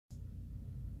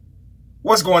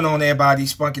What's going on, everybody?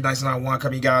 Spunky 1991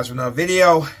 coming to you guys with another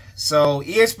video. So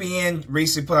ESPN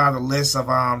recently put out a list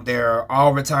of their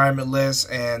all retirement list,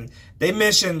 and they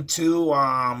mentioned two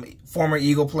former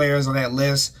Eagle players on that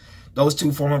list. Those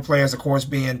two former players, of course,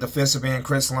 being defensive end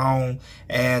Chris Long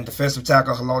and defensive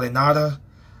tackle Haloti Ngata.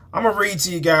 I'm gonna read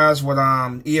to you guys what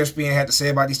ESPN had to say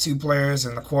about these two players,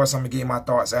 and of course, I'm gonna give you my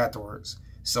thoughts afterwards.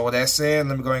 So with that said,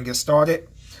 let me go ahead and get started.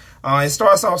 It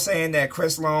starts off saying that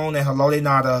Chris Long and Haloti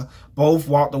Ngata both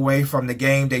walked away from the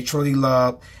game they truly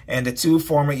loved, and the two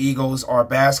former Eagles are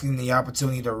basking in the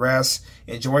opportunity to rest,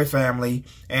 enjoy family,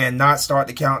 and not start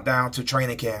the countdown to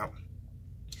training camp.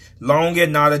 Long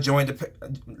and Ngata joined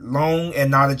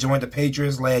the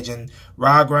Patriots legend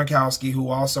Rob Gronkowski, who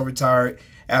also retired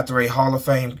after a Hall of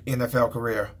Fame NFL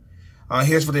career.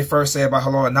 Here's what they first say about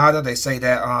Haloti Ngata. They say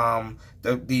that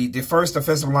the first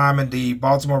defensive lineman the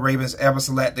Baltimore Ravens ever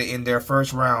selected in their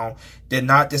first round did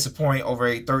not disappoint over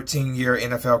a 13-year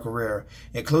NFL career.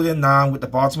 Including 9 with the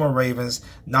Baltimore Ravens,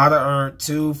 Ngata earned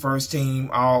 2 first-team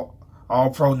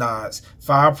All-Pro nods,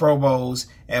 5 Pro Bowls,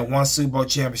 and 1 Super Bowl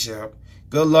championship.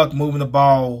 Good luck moving the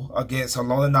ball against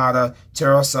Haloti Ngata,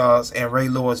 Terrell Suggs, and Ray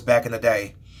Lewis back in the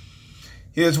day.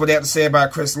 Here's what they have to say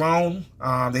about Chris Long.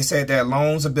 They said that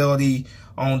Long's ability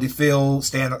on the field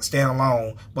stand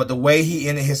alone, but the way he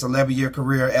ended his 11-year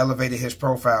career elevated his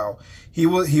profile. He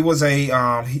was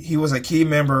a key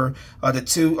member of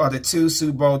the two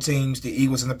Super Bowl teams, the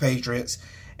Eagles and the Patriots,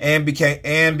 and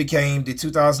became the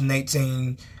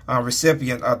 2018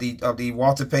 recipient of the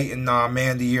Walter Payton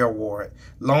Man of the Year award.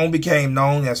 Long became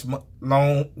known as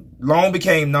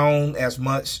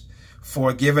much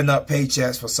for giving up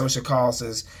paychecks for social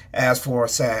causes as for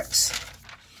sacks.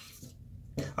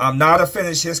 Ngata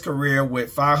finished his career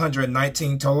with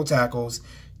 519 total tackles,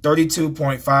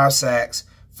 32.5 sacks,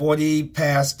 40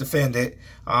 pass defended,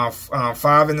 5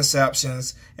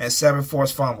 interceptions, and 7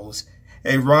 forced fumbles.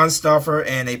 A run stuffer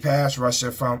and a pass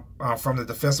rusher from the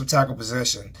defensive tackle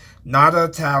position.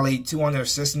 Ngata tallied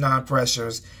 269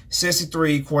 pressures,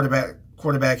 63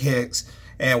 quarterback hits,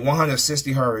 and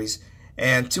 160 hurries,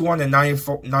 and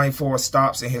 294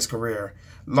 stops in his career.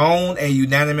 Long, a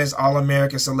unanimous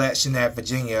All-American selection at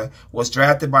Virginia, was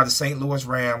drafted by the St. Louis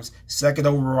Rams 2nd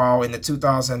overall in the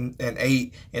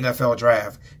 2008 NFL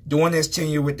Draft. During his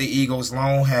tenure with the Eagles,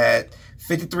 Long had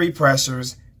 53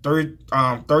 pressures,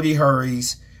 30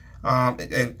 hurries,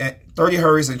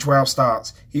 and 12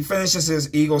 stops. He finishes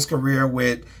his Eagles career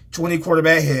with 20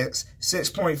 quarterback hits,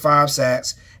 6.5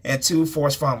 sacks, and 2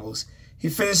 forced fumbles. He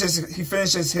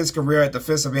finishes his career at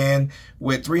defensive end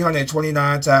with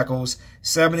 329 tackles,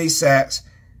 70 sacks,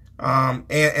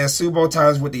 and Super Bowl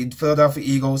titles with the Philadelphia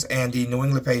Eagles and the New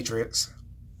England Patriots.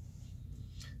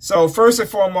 So first and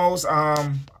foremost,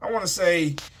 I want to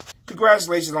say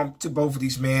congratulations to both of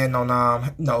these men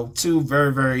on two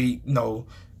very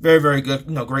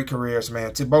good great careers,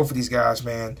 man. To both of these guys,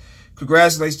 man.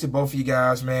 Congratulations to both of you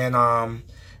guys, man.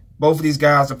 Both of these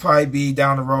guys will probably be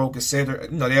down the road considered,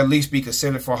 they'll at least be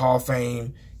considered for Hall of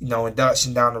Fame,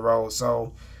 induction down the road.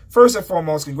 So, first and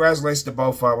foremost, congratulations to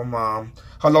both of them.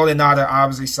 Haloti Ngata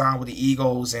obviously signed with the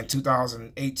Eagles in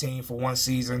 2018 for 1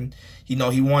 season. He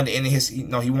wanted to end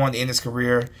his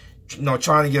career,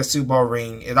 trying to get a Super Bowl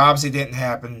ring. It obviously didn't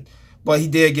happen, but he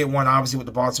did get one, obviously, with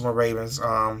the Baltimore Ravens.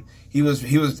 He was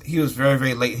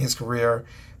very late in his career,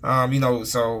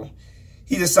 so.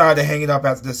 He decided to hang it up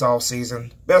after this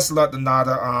offseason. Best of luck to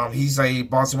Ngata. He's a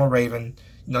Baltimore Raven.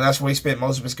 That's where he spent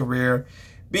most of his career.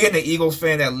 Being an Eagles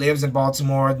fan that lives in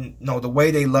Baltimore, the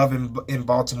way they love him in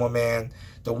Baltimore, man.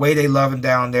 The way they love him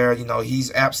down there,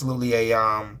 he's absolutely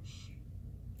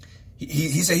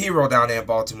he's a hero down there in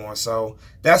Baltimore. So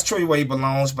that's truly where he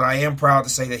belongs. But I am proud to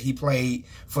say that he played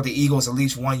for the Eagles at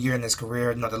least 1 year in his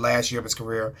career, the last year of his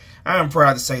career. I am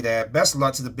proud to say that. Best of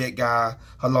luck to the big guy,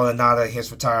 Haloti Ngata, in his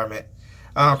retirement.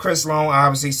 Chris Long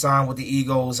obviously signed with the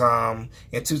Eagles in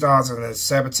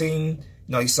 2017.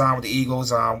 He signed with the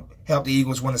Eagles, helped the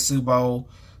Eagles win the Super Bowl.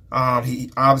 He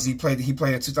obviously played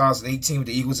in 2018 with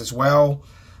the Eagles as well.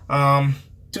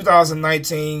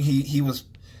 2019, he was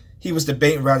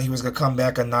debating whether he was gonna come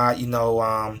back or not.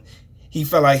 He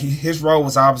felt like his role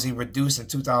was obviously reduced in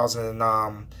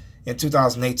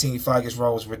 2018. He felt like his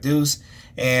role was reduced,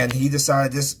 and he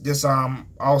decided this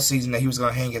off season that he was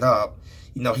gonna hang it up.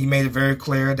 He made it very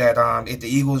clear that if the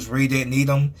Eagles really didn't need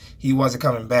him, he wasn't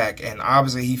coming back. And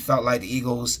obviously, he felt like the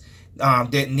Eagles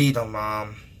didn't need him. I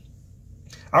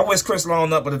wish Chris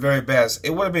Long up with the very best.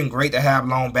 It would have been great to have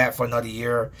Long back for another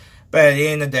year. But at the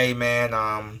end of the day, man,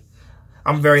 I'm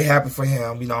very happy for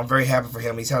him. I'm very happy for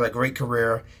him. He's had a great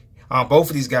career. Both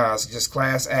of these guys, just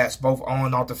class acts, both on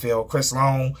and off the field. Chris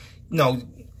Long,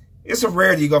 it's a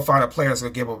rarity you're going to find a player that's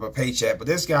going to give up a paycheck. But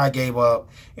this guy gave up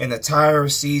an entire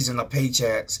season of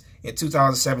paychecks in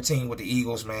 2017 with the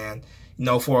Eagles, man, you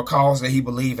know, for a cause that he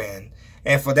believed in.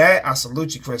 And for that, I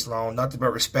salute you, Chris Long. Nothing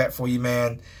but respect for you,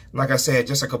 man. Like I said,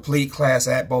 just a complete class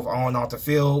act, both on and off the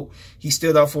field. He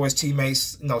stood up for his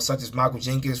teammates, you know, such as Michael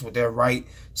Jenkins, with their right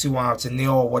to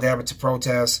kneel or whatever, to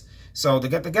protest. So the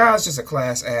guy's just a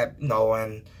class act, you know,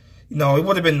 and you know, it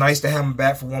would have been nice to have him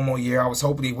back for one more year. I was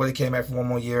hoping he would have came back for one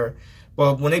more year.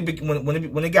 But when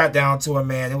it got down to it,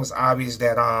 man, it was obvious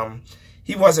that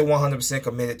he wasn't 100%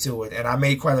 committed to it. And I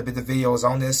made quite a bit of videos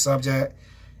on this subject.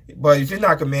 But if you're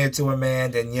not committed to it,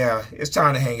 man, then yeah, it's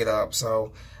time to hang it up.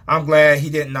 So I'm glad he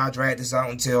did not drag this out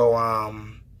until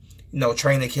you know,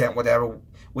 training camp, whatever,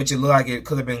 which it looked like it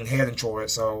could have been heading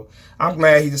towards. So I'm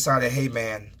glad he decided, hey,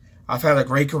 man, I've had a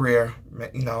great career,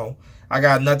 you know. I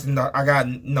got nothing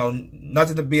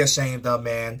to be ashamed of,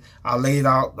 man. I laid it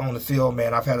out on the field,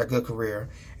 man. I've had a good career,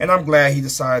 and I'm glad he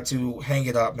decided to hang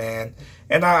it up, man.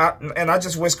 And I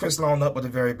just wish Chris Long up with the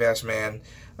very best, man.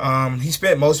 He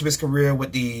spent most of his career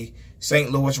with the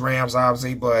St. Louis Rams,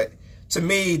 obviously, but to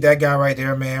me, that guy right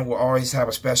there, man, will always have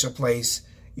a special place,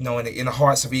 you know, in the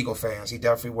hearts of Eagle fans. He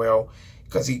definitely will,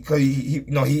 because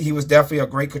he was definitely a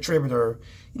great contributor,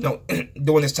 you know,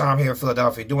 during his time here in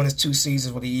Philadelphia. During his 2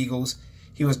 seasons with the Eagles,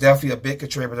 he was definitely a big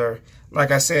contributor.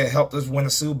 Like I said, helped us win the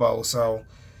Super Bowl. So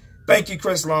thank you,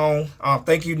 Chris Long.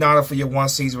 Thank you, Nada, for your 1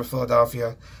 season with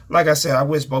Philadelphia. Like I said, I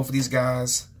wish both of these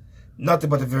guys nothing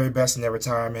but the very best in their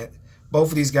retirement. Both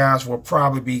of these guys will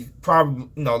they'll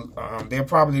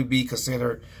probably be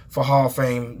considered for Hall of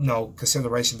Fame, you know,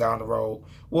 consideration down the road.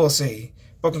 We'll see.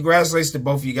 But congratulations to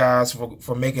both of you guys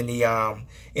for making the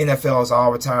NFL's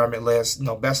all-retirement list. You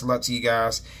know, best of luck to you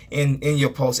guys in your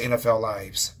post-NFL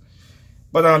lives.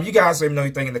 But you guys let me know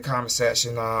anything in the comment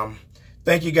section.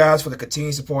 Thank you guys for the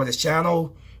continued support of this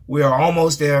channel. We are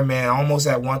almost there, man. Almost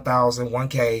at 1,000,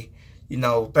 1K. You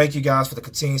know, thank you guys for the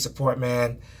continued support,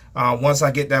 man. Once I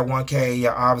get that 1K,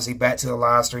 yeah, obviously back to the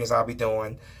live streams I'll be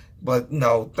doing. But, you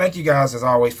know, thank you guys as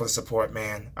always for the support,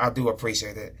 man. I do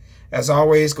appreciate it. As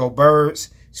always, go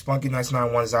Birds. Spunky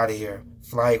 991 is out of here.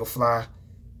 Fly, Eagle, fly.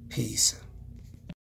 Peace.